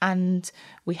now, and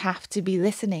we have to be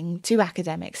listening to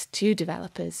academics, to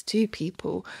developers, to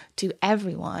people, to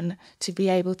everyone, to be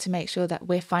able to make sure that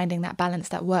we're finding that balance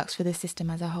that works for the system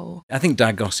as a whole. I think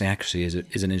diagnostic accuracy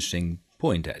is an interesting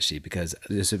point, actually, because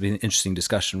there's been an interesting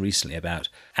discussion recently about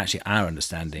actually our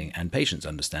understanding and patients'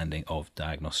 understanding of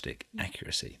diagnostic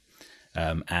accuracy,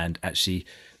 and actually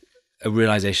a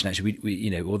realization, actually,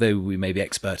 we although we may be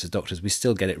experts as doctors, we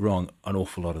still get it wrong an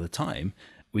awful lot of the time.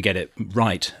 We get it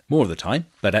right more of the time,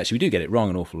 but actually we do get it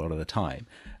wrong an awful lot of the time.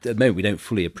 At the moment, we don't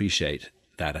fully appreciate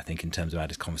that, I think, in terms of our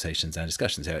conversations and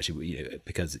discussions. So actually,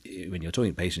 because when you're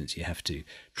talking to patients, you have to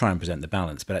try and present the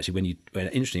balance. But actually,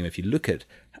 interesting, if you look at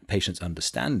patients'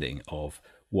 understanding of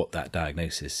what that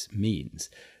diagnosis means,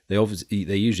 they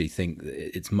usually think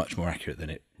that it's much more accurate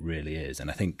than it really is. And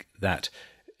I think that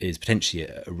is potentially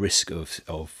a risk of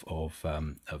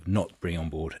not bringing on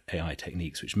board AI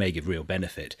techniques, which may give real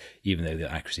benefit, even though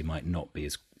the accuracy might not be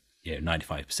as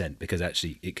 95%, because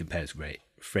actually it compares very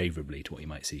favourably to what you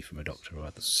might see from a doctor or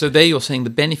others. So there you're saying the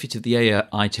benefit of the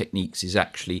AI techniques is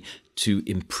actually to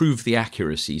improve the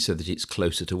accuracy so that it's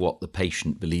closer to what the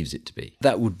patient believes it to be.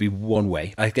 That would be one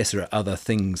way. I guess there are other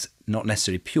things, not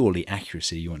necessarily purely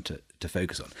accuracy, you want to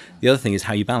focus on. The other thing is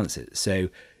how you balance it. So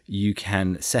you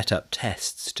can set up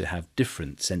tests to have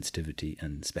different sensitivity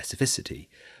and specificity.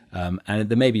 And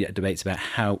there may be debates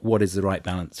about what is the right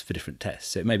balance for different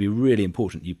tests. So it may be really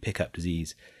important you pick up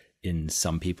disease in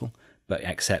some people, but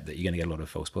accept that you're going to get a lot of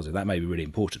false positives. That may be really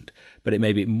important. But it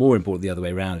may be more important the other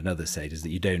way around in other stages, that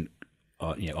you don't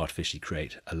artificially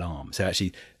create alarm. So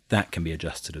actually that can be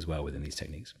adjusted as well within these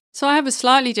techniques. So I have a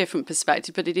slightly different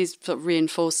perspective, but it is sort of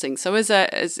reinforcing. So as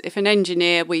if an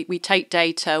engineer, we take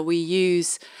data, we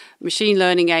use machine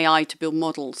learning AI to build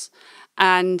models.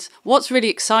 And what's really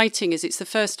exciting is it's the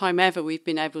first time ever we've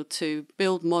been able to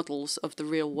build models of the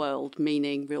real world,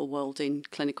 meaning real world in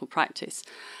clinical practice.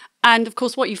 And of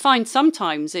course, what you find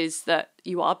sometimes is that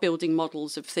you are building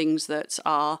models of things that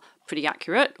are pretty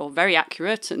accurate or very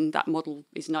accurate, and that model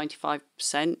is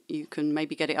 95%. You can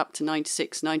maybe get it up to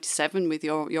 96, 97 with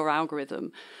your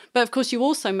algorithm. But of course, you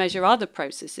also measure other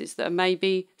processes that are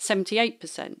maybe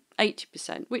 78%,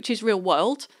 80%, which is real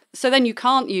world. So then you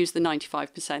can't use the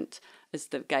 95% as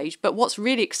the gauge. But what's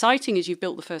really exciting is you've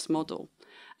built the first model.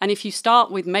 And if you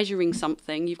start with measuring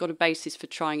something, you've got a basis for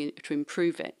trying to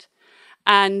improve it.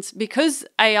 And because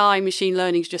AI machine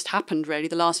learning has just happened really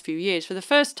the last few years, for the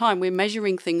first time we're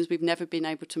measuring things we've never been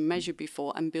able to measure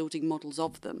before and building models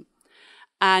of them.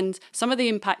 And some of the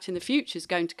impact in the future is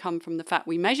going to come from the fact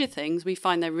we measure things, we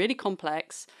find they're really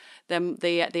complex,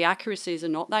 the accuracies are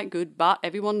not that good, but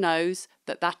everyone knows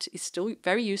that is still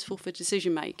very useful for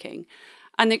decision making.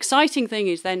 And the exciting thing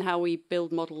is then how we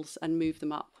build models and move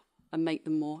them up and make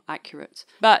them more accurate.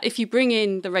 But if you bring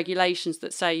in the regulations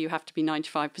that say you have to be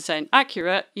 95%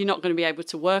 accurate, you're not going to be able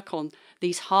to work on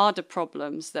these harder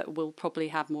problems that will probably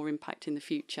have more impact in the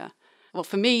future. Well,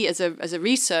 for me, as a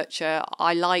researcher,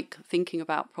 I like thinking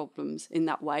about problems in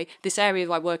that way. This area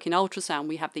that I work in ultrasound,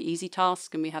 we have the easy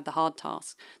task and we have the hard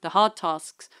task. The hard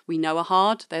tasks we know are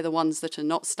hard. They're the ones that are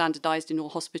not standardized in all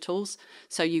hospitals.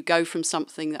 So you go from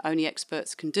something that only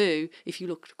experts can do. If you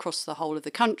look across the whole of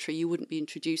the country, you wouldn't be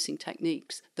introducing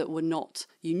techniques that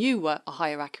you knew were a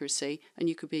higher accuracy, and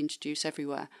you could be introduced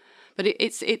everywhere. But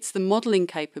it's the modelling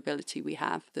capability we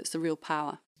have that's the real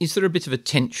power. Is there a bit of a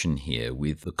tension here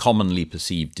with the commonly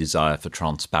perceived desire for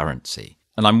transparency?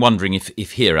 And I'm wondering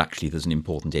if here actually there's an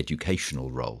important educational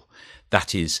role.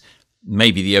 That is,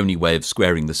 maybe the only way of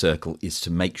squaring the circle is to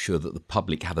make sure that the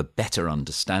public have a better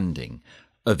understanding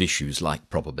of issues like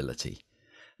probability.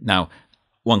 Now,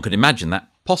 one could imagine that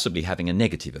possibly having a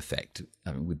negative effect,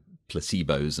 with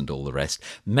placebos and all the rest.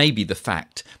 Maybe the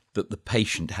fact that the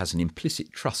patient has an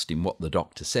implicit trust in what the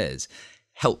doctor says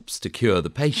helps to cure the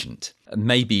patient.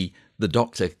 Maybe the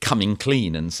doctor coming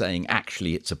clean and saying,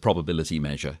 actually, it's a probability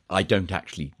measure. I don't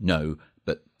actually know,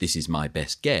 but this is my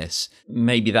best guess.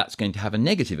 Maybe that's going to have a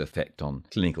negative effect on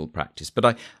clinical practice.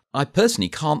 But I personally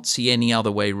can't see any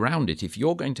other way around it. If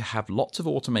you're going to have lots of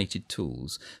automated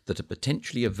tools that are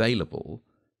potentially available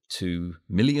to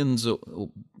millions or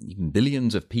even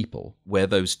billions of people, where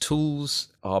those tools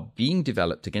are being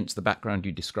developed against the background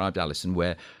you described, Alison,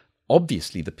 where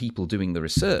obviously the people doing the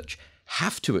research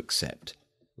have to accept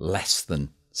less than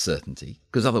certainty,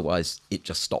 because otherwise it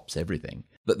just stops everything.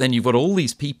 But then you've got all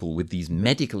these people with these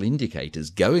medical indicators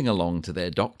going along to their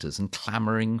doctors and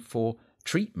clamouring for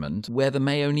treatment where there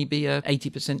may only be a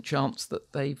 80% chance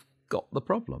that they've got the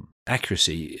problem.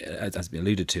 Accuracy, as has been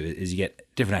alluded to, is you get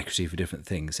different accuracy for different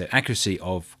things. So accuracy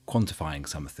of quantifying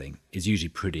something is usually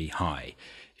pretty high.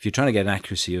 If you're trying to get an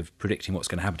accuracy of predicting what's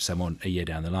going to happen to someone a year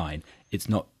down the line, it's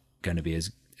not going to be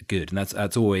as good. And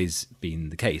that's always been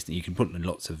the case. You can put in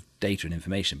lots of data and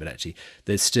information, but actually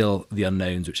there's still the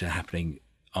unknowns which are happening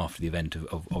after the event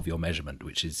of your measurement,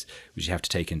 which you have to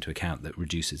take into account, that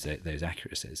reduces those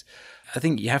accuracies. I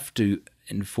think you have to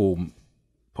inform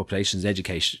populations,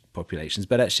 education populations,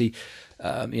 but actually,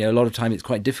 a lot of time it's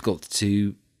quite difficult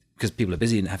to, because people are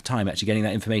busy and have time actually getting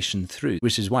that information through,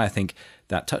 which is why I think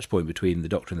that touch point between the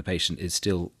doctor and the patient is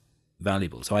still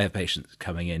valuable. So I have patients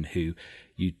coming in who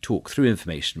you talk through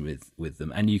information with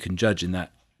them, and you can judge in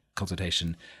that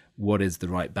consultation what is the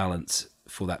right balance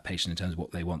for that patient in terms of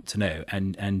what they want to know,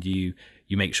 and you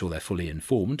make sure they're fully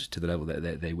informed to the level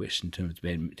that they wish, in terms of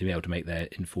to be able to make their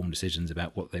informed decisions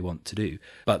about what they want to do.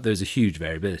 But there's a huge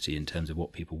variability in terms of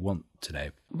what people want to know.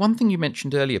 One thing you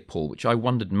mentioned earlier, Paul, which I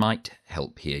wondered might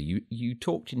help here, you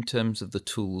talked in terms of the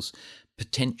tools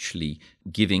potentially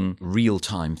giving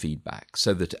real-time feedback,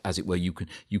 so that, as it were, you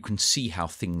can see how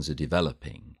things are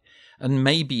developing. And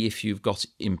maybe if you've got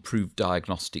improved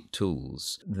diagnostic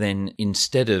tools, then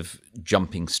instead of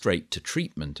jumping straight to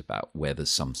treatment about where there's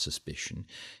some suspicion,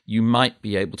 you might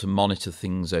be able to monitor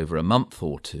things over a month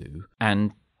or two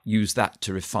and use that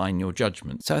to refine your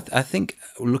judgment? So I think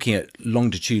looking at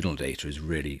longitudinal data is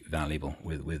really valuable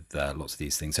with lots of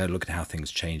these things. So look at how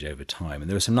things change over time. And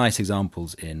there are some nice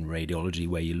examples in radiology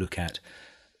where you look at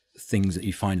things that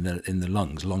you find in the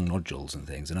lungs, lung nodules and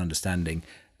things, and understanding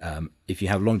if you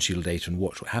have longitudinal data and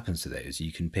watch what happens to those,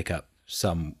 you can pick up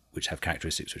some which have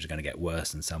characteristics which are going to get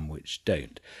worse and some which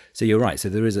don't. So you're right. So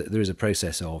there is a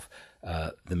process of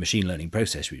the machine learning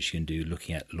process which you can do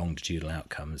looking at longitudinal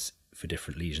outcomes for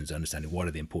different lesions, understanding what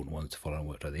are the important ones to follow and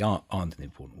what are the aren't the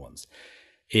important ones.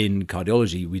 In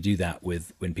cardiology, we do that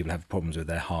with when people have problems with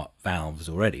their heart valves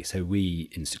already. So we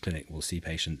in the clinic will see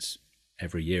patients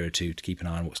every year or two to keep an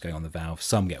eye on what's going on the valve.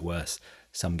 Some get worse,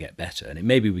 some get better, and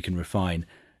maybe we can refine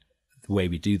the way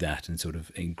we do that and sort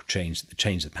of change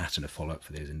the pattern of follow-up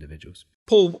for those individuals.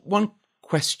 Paul, one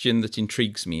question that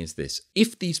intrigues me is this.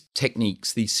 If these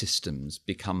techniques, these systems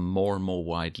become more and more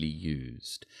widely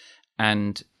used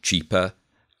and cheaper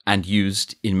and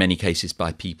used in many cases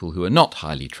by people who are not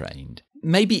highly trained,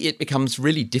 maybe it becomes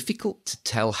really difficult to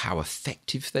tell how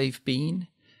effective they've been.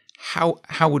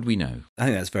 How would we know? I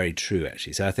think that's very true,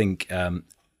 actually. So I think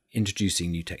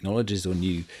introducing new technologies or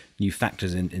new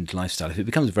factors into lifestyle, if it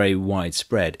becomes very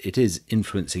widespread, it is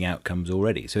influencing outcomes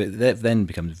already. So it then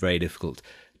becomes very difficult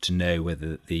to know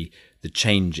whether the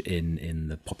change in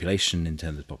the population, in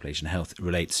terms of population health,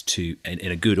 relates to,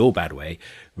 in a good or bad way,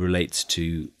 relates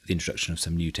to the introduction of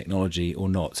some new technology or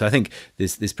not. So I think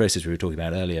this process we were talking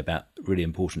about earlier, about really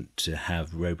important to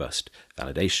have robust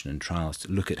validation and trials to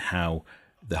look at how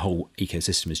the whole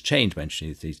ecosystem has changed by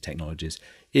introducing these technologies,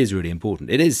 is really important.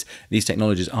 These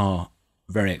technologies are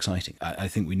very exciting. I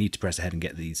think we need to press ahead and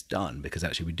get these done, because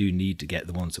actually we do need to get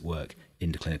the ones that work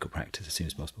into clinical practice as soon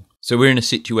as possible. So we're in a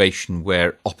situation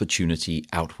where opportunity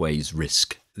outweighs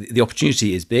risk. The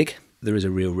opportunity is big. There is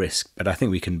a real risk, but I think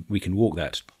we can walk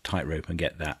that tightrope and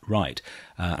get that right.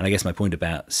 And I guess my point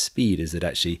about speed is that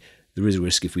actually there is a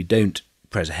risk if we don't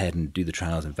press ahead and do the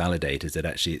trials and validate, is that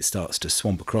actually it starts to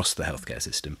swamp across the healthcare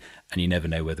system, and you never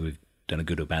know whether we've done a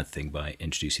good or bad thing by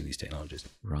introducing these technologies.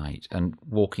 Right, and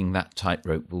walking that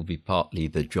tightrope will be partly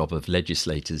the job of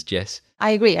legislators, Jess.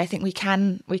 I agree. I think we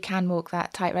can walk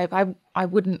that tightrope. I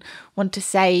wouldn't want to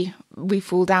say we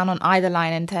fall down on either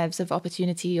line in terms of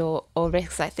opportunity or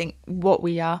risks. I think what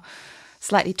we are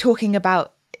slightly talking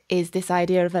about is this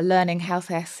idea of a learning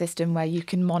healthcare system where you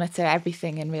can monitor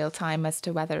everything in real time as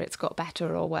to whether it's got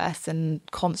better or worse, and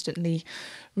constantly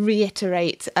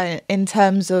reiterate in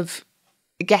terms of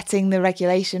getting the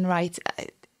regulation right.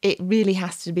 It really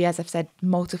has to be, as I've said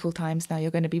multiple times now,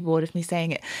 you're going to be bored of me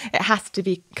saying it, it has to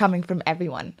be coming from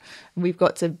everyone. We've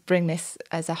got to bring this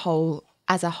as a whole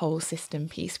system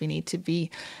piece. We need to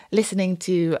be listening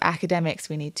to academics,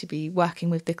 we need to be working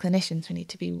with the clinicians, we need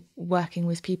to be working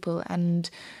with people, and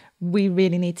we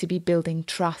really need to be building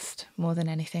trust more than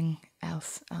anything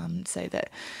else, so that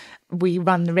we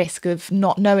run the risk of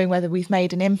not knowing whether we've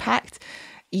made an impact.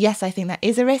 Yes, I think that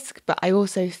is a risk, but I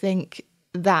also think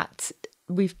that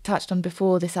we've touched on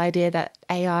before this idea that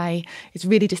AI is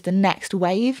really just the next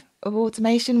wave of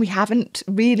automation. We haven't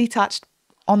really touched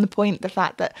on the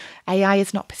fact that AI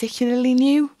is not particularly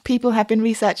new. People have been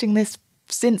researching this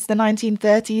since the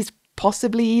 1930s,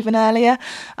 possibly even earlier.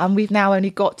 We've now only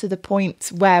got to the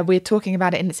point where we're talking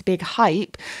about it and it's a big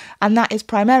hype. And that is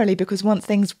primarily because once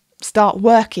things start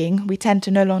working, we tend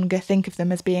to no longer think of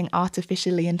them as being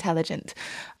artificially intelligent.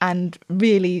 And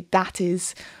really, that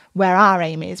is where our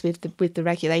aim is with the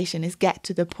regulation, is get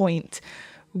to the point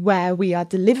where we are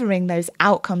delivering those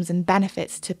outcomes and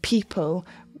benefits to people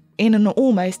in an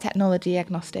almost technology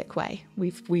agnostic way.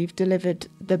 We've delivered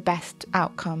the best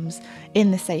outcomes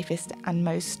in the safest and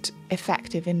most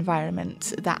effective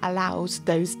environment that allows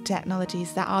those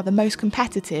technologies that are the most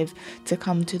competitive to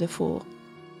come to the fore.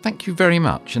 Thank you very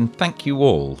much, and thank you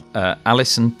all,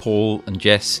 Alison, Paul and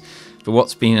Jess, for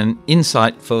what's been an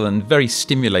insightful and very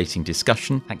stimulating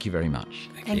discussion. Thank you very much.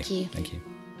 Thank you. Thank you.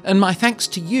 And my thanks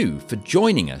to you for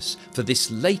joining us for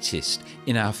this latest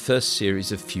in our first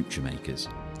series of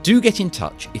Futuremakers. Do get in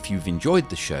touch if you've enjoyed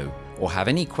the show or have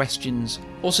any questions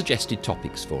or suggested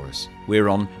topics for us. We're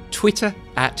on Twitter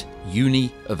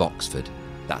 @Uni of Oxford.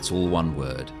 That's all one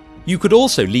word. You could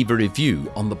also leave a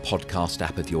review on the podcast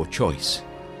app of your choice.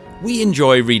 We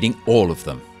enjoy reading all of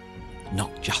them,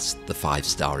 not just the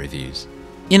 5-star reviews.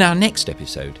 In our next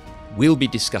episode, we'll be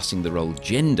discussing the role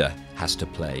gender has to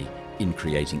play in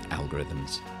creating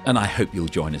algorithms, and I hope you'll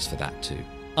join us for that too.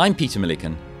 I'm Peter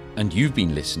Millican, and you've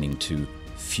been listening to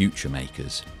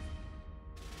Futuremakers.